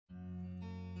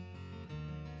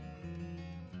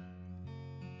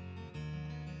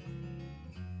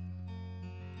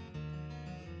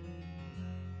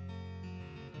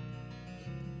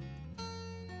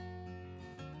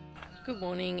Good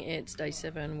morning, it's day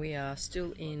 7. We are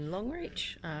still in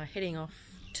Longreach, heading off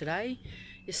today.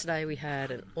 Yesterday we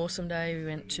had an awesome day. We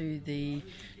went to the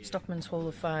Stockman's Hall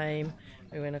of Fame,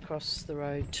 we went across the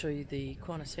road to the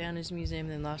Qantas Founders Museum,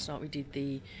 then last night we did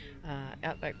the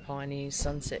Outback Pioneers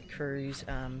Sunset Cruise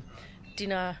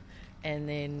dinner, and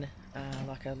then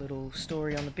like a little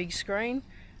story on the big screen.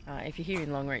 If you're here in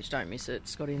Longreach, don't miss it.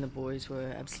 Scotty and the boys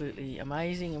were absolutely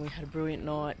amazing, and we had a brilliant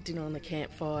night, dinner on the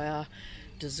campfire,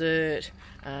 dessert,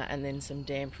 and then some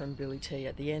damper and billy tea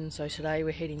at the end. So today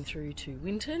we're heading through to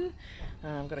Winton.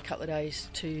 I've got a couple of days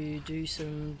to do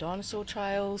some dinosaur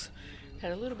trails.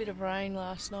 Had a little bit of rain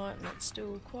last night and it's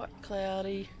still quite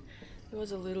cloudy. There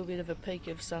was a little bit of a peak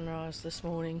of sunrise this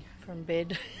morning from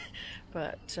bed,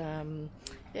 but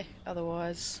yeah,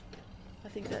 otherwise I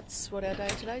think that's what our day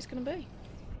today is going to be.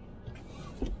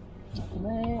 Nothing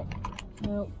there.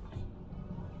 Nope.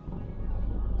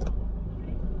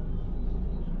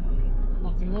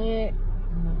 Nothing there.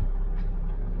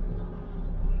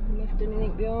 Left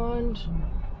anything behind?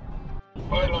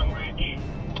 Bye, Longreach.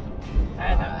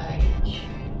 Bye, Longreach.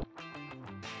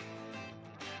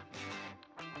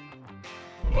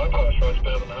 My pass ride's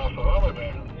better than half a highway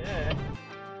bound. Yeah.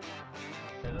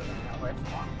 Better than our left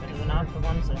one. Better than half the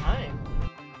ones at home.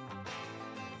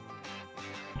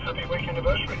 Happy week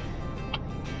anniversary.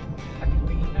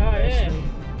 Oh yeah.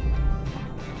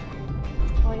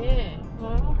 Oh yeah.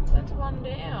 Well, that's one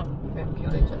down.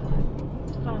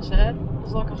 It's kind of sad.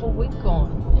 It's like a whole week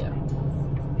gone. Yeah.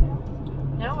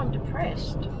 Now I'm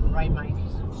depressed. Rain mate.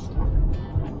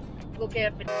 Look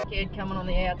out for the kid coming on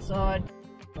the outside.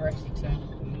 We're actually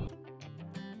turning.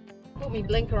 Put me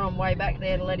blinker on way back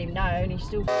there to let him know, and he's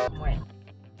still wet.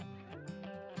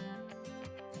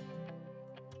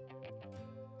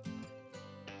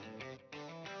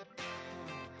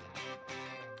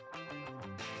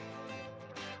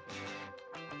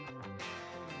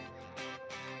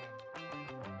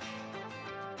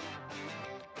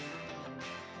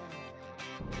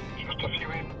 Just a few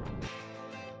in.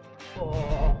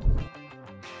 Oh.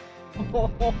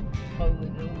 Holy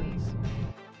Louise.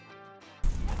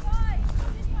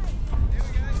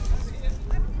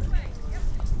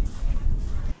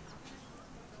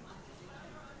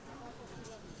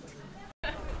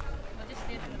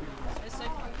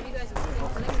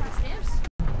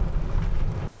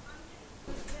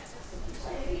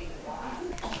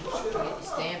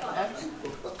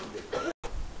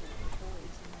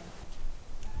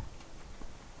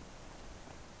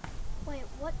 Wait,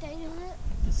 what date is it?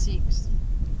 The 6th.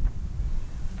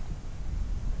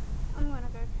 I'm gonna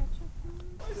go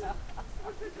catch up.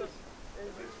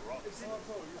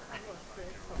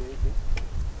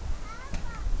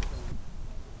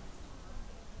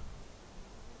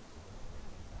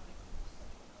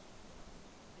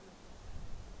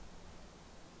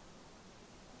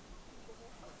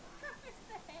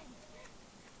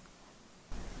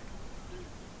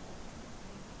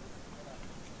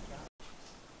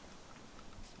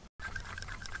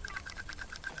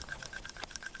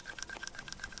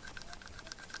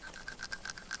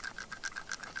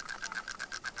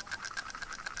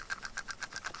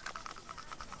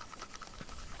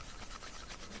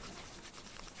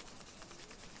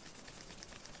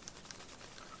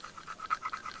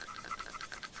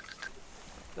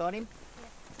 Got him?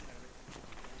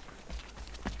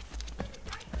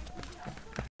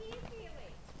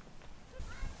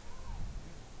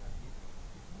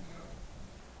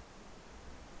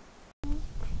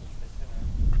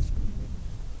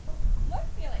 Look,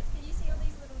 Felix, can you see all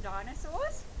these little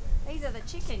dinosaurs? These are the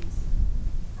chickens.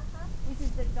 This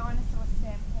is the Dinosaur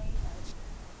Stampede.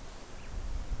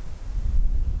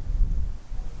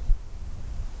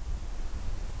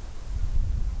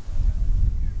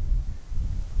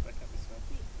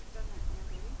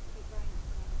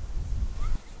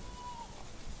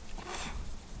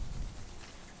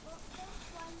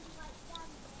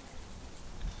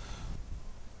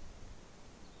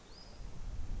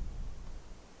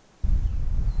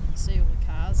 See all the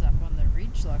cars up on the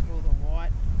ridge, like all the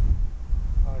white.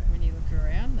 Oh, yeah. When you look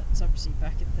around, that's obviously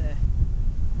back at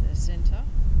the centre.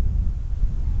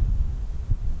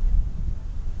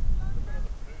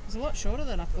 It's a lot shorter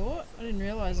than I thought. I didn't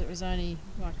realise it was only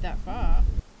like that far.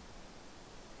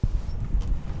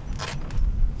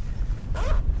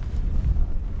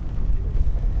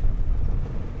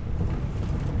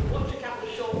 Watch a couple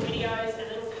of short videos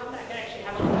and then we'll come back and actually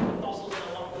have a look at the fossils in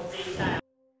a lot more detail.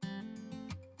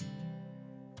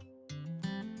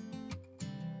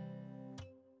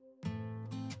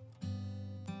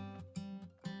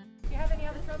 Do you have any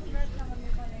other shots? Come on,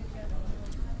 move my name.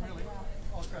 Really?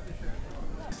 I'll grab the shirt.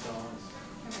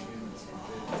 We'll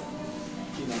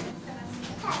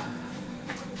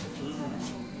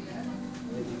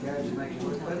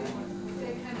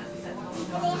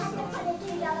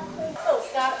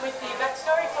start with the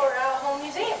backstory for our whole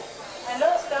museum. And it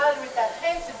all started with that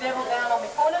handsome devil down on the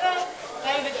corner there,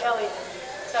 David Elliott.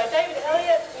 So David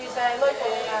Elliott is a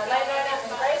local landowner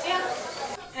and grazier,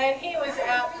 and he was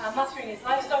out mustering his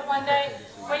livestock one day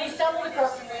when he stumbled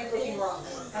across some weird-looking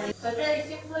rocks. So very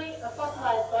simply, a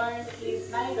fossilized bone is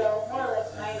made of, more or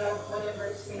less made of, whatever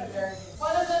it's been buried in.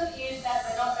 One of them is that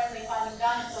we're not only finding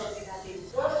dinosaurs in our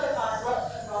digs, we also find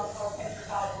rocks and rocks of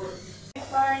petrified wood. This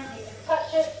bone, you can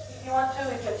touch it if you want to,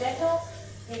 if you're gentle.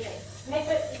 You can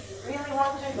sniff it if you really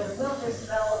want to, but it will just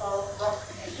smell of rock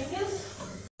and fingers.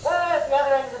 At the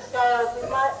other end of the scale, we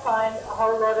might find a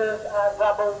whole lot of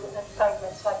rubble and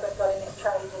fragments like we've got in this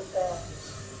tray just there.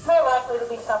 More likely to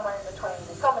be somewhere in between,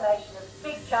 a combination of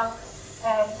big chunks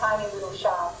and tiny little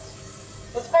shards.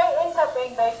 This ends up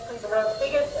being basically the world's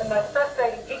biggest and most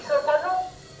frustrating jigsaw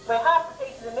puzzle, where half the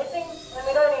pieces are missing, and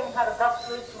we don't even have a box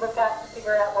loop to look at to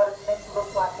figure out what it's meant to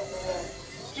look like in the end.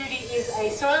 Judy is a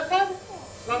sauropod,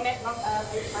 long-neck,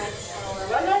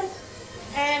 long-neck,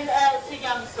 and it's a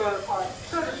young sauropod,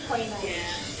 sort of tweenage.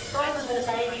 Smaller than a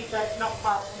baby, but not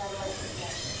quite an adolescent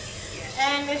yet.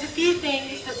 And there's a few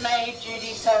things that made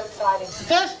Judy so exciting.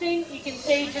 The first thing you can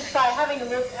see just by having a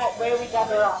look at where we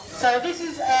gather up. So this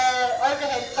is an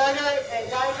overhead photo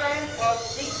diagram of the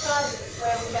deep side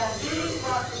where we found Judy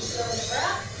while she's still in the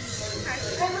ground.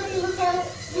 And when you look at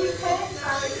it, you can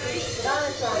see the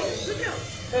dinosaurs.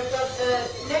 We've got the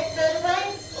neck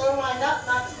vertebrae all lined up,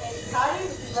 nice and tidy,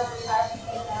 which is what we have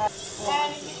in our.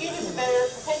 And it give us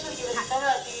potentially give us a better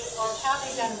idea of how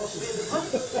these animals really look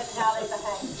and how they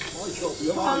behave. So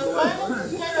the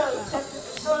moment generally accepted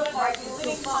the sort of like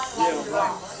living fine later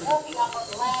on, walking up on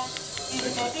the land,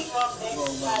 using their big rock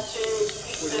necks to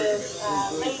pick the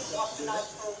leaves off the nice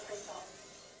tall treetops.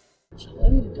 It's a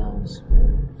load of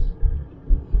dinosaurs.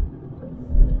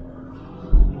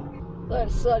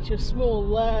 That's such a small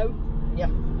lab. Yeah.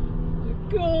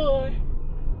 God.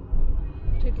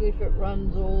 Particularly if it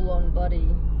runs all on bloody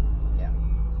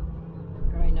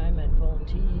grey nomad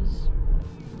volunteers.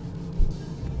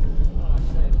 Oh,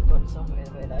 so they've got somewhere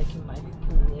where they can maybe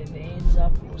pull their vans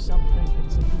up or something,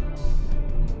 put some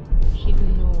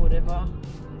hidden or whatever.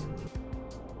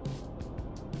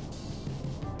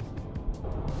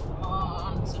 Come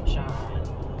on, sunshine.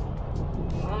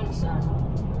 Come on, sun.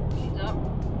 She's up.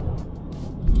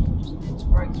 Let's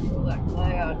break through all that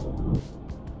cloud.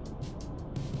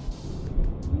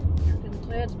 Reckon the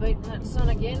clouds beating that sun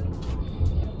again.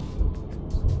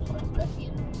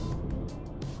 Definitely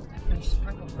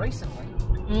sprinkled recently.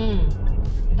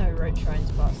 No road trains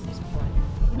past this point.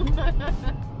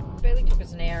 Barely took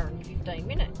us an hour and 15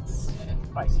 minutes. Yeah,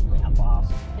 basically up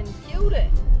last. And killed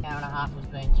it. Hour and a half was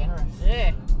being generous.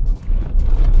 Yeah.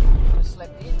 Just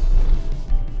slept in.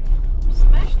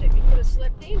 Smashed it. You could have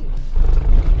slept in.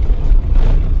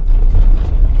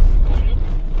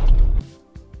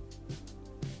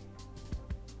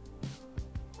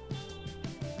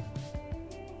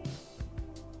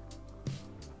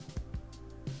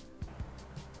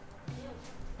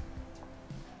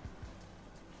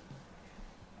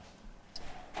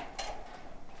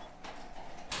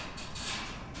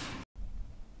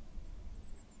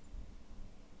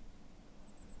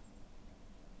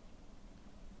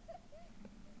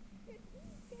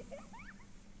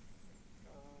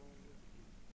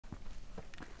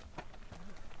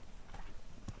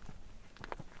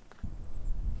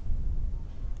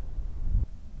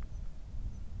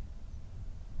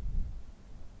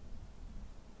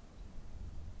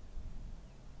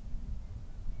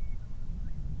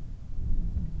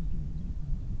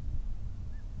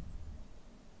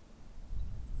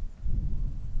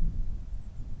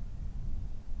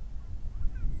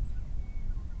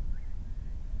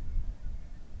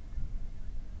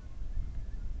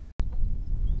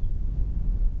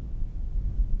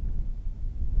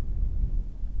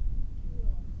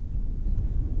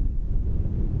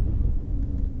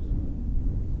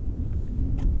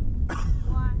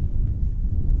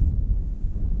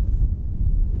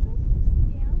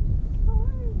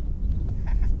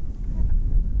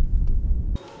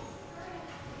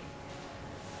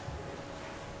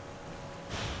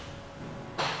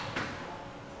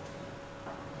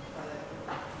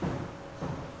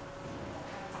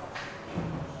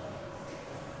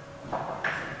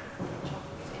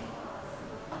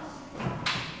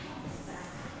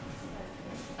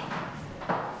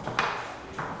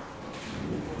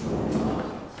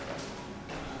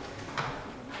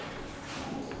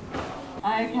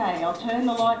 Okay, I'll turn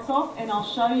the lights off and I'll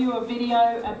show you a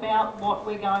video about what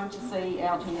we're going to see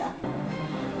out here.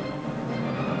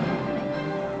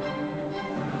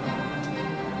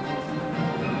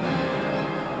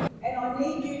 And I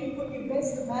need you to put your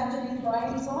best imagining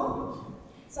brains on.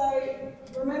 So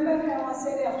remember how I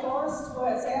said our forest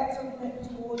was out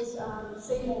towards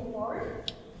Seymour Quarry?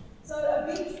 So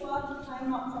a big flood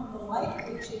came up from the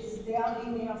lake, which is down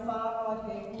in our far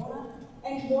right hand corner,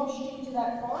 and washed into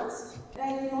that forest.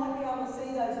 And you might be able to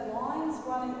see those lines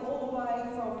running all the way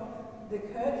from the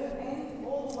curtain end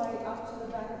all the way up to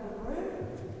the back of the room.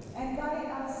 And they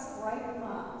are scrape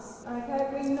marks. Okay,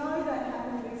 we know that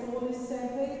happened before this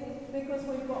stampede because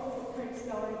we've got footprints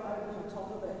going over the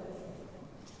top of it.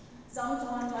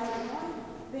 Sometime later on,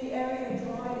 the area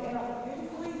dried out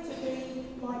beautifully to be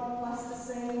like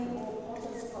plasticine or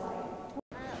potter's clay.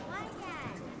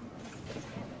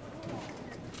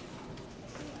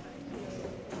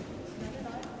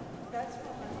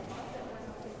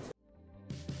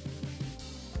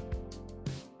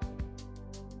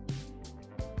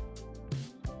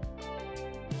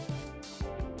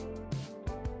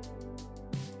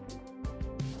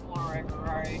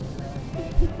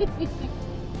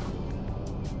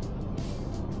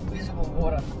 Visible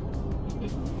water.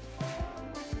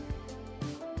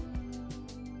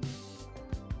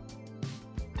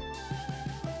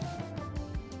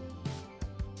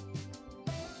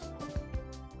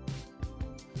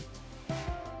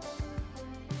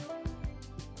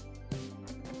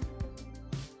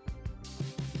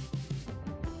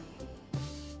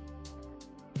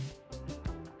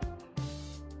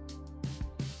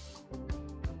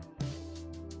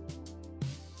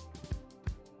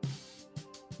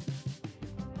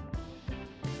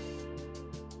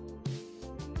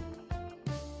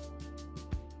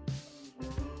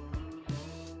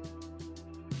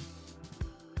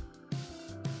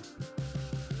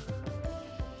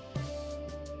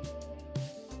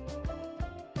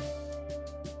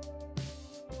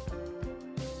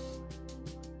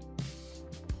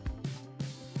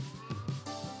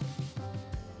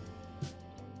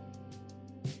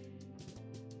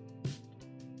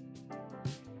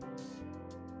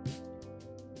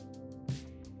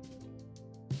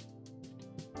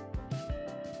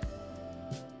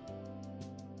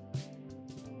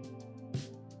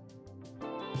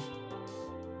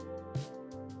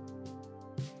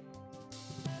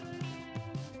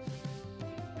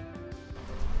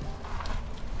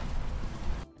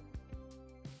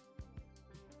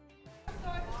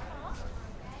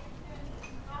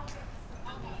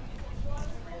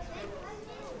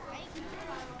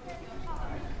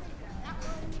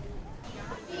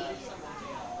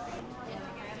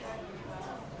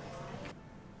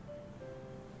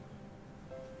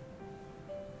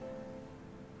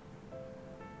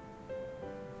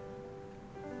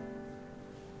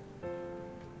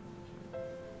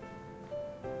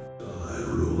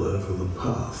 For the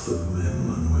path of men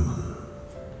and women.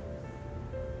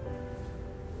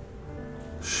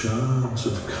 Shards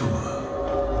of colour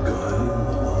guiding the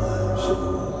lives of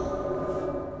all.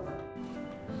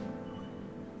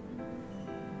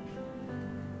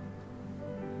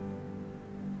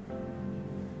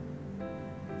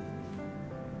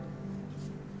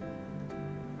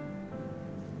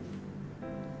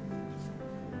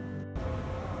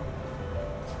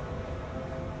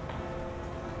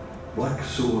 Black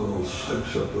soil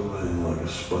soaks up the rain like a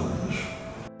sponge.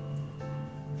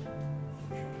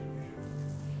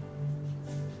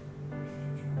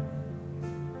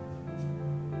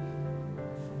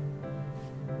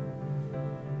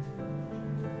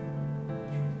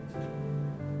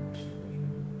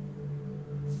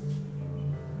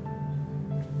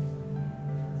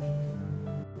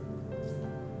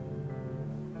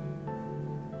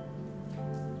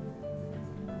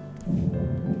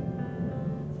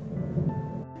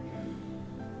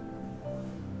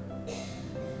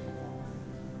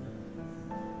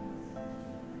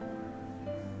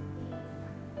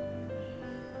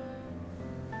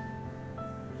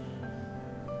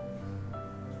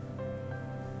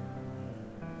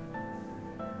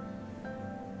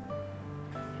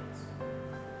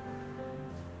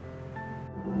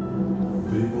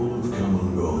 People have come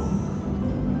and gone.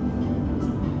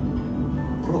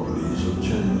 Properties have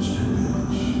changed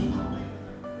hands.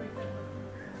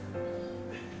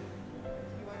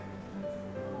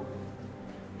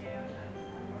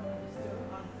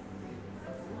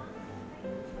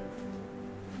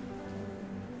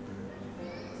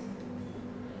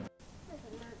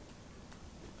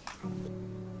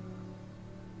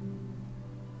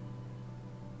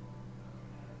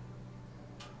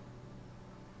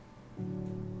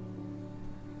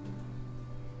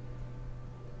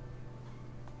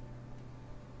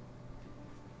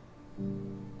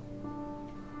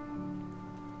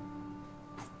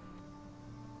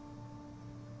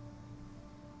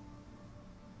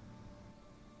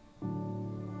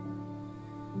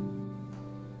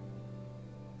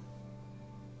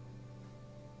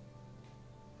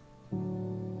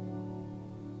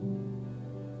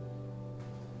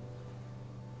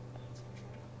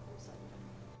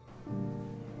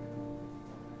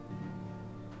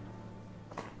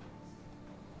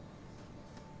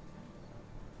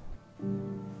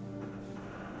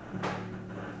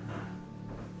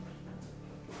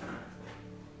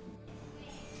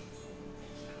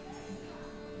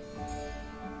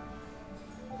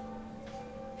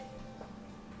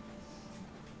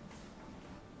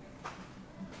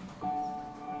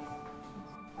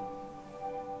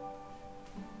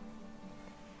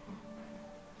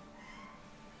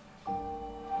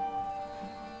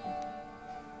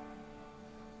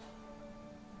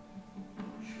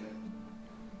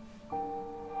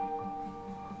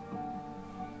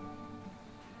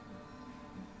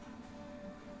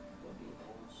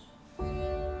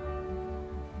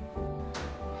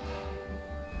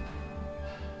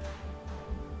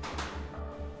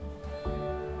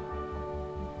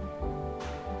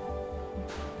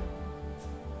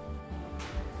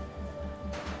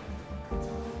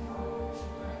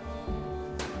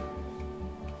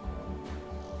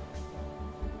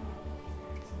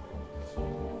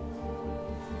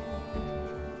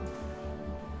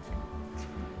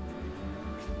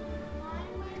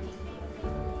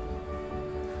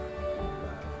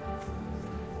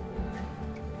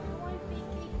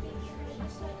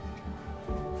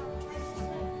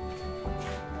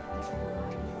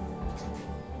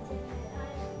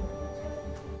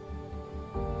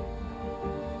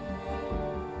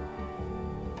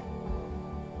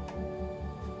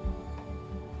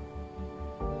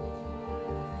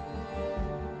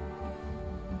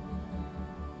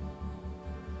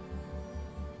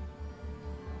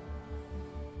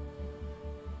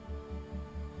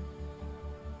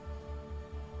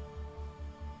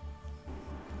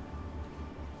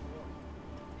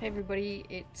 Hey everybody,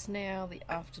 it's now the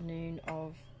afternoon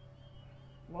of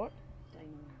what?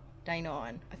 Day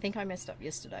 9. I think I messed up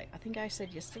yesterday. I think I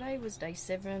said yesterday was day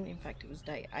 7. In fact, it was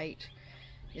day 8.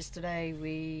 Yesterday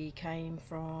we came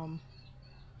from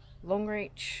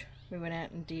Longreach. We went out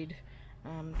and did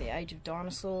the Age of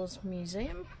Dinosaurs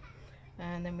museum,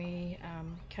 and then we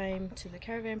came to the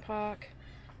caravan park,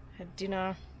 had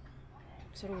dinner.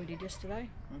 Is that all we did yesterday?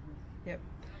 Yep.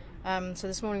 So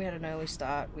this morning we had an early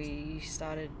start. We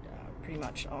started pretty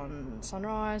much on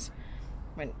sunrise,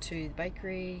 went to the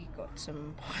bakery, got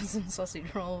some pies and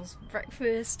sausage rolls for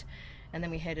breakfast, and then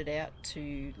we headed out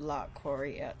to Lark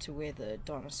Quarry, out to where the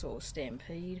Dinosaur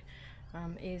Stampede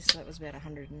is. So that was about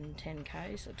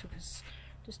 110k, so it took us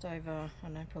just over, I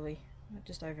don't know, probably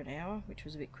just over an hour, which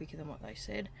was a bit quicker than what they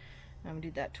said. We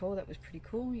did that tour. That was pretty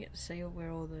cool. You get to see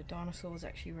where all the dinosaurs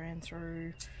actually ran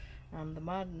through the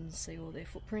mud and see all their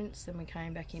footprints. Then we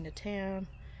came back into town,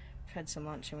 we've had some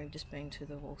lunch, and we've just been to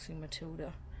the Waltzing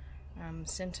Matilda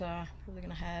Centre. Probably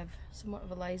going to have somewhat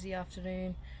of a lazy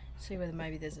afternoon, see whether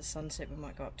maybe there's a sunset. We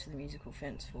might go up to the musical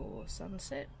fence for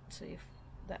sunset, see if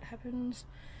that happens.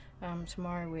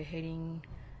 Tomorrow we're heading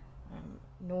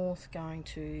north, going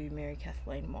to Mary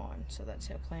Kathleen Mine, so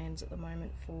that's our plans at the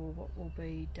moment for what will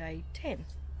be day 10.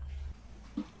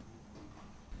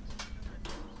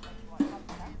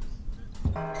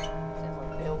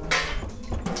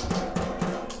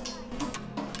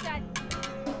 Dad,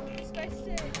 you're supposed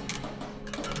to...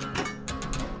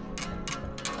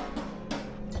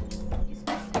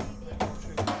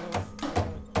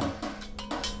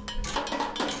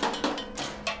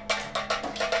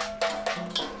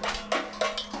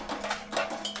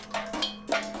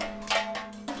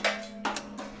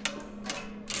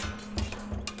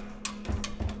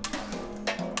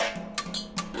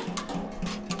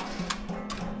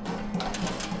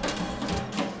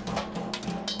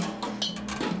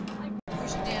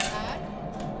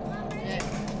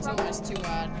 Too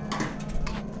hard.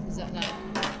 Is that no?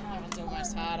 That one's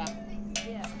almost harder.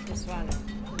 Yeah. This one,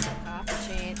 you've got half a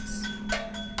chance.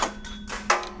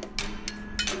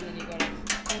 And then you've got to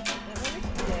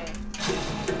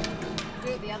do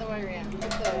it the other way around.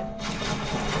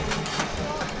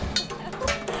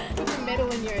 Put the metal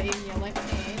in your left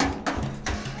hand.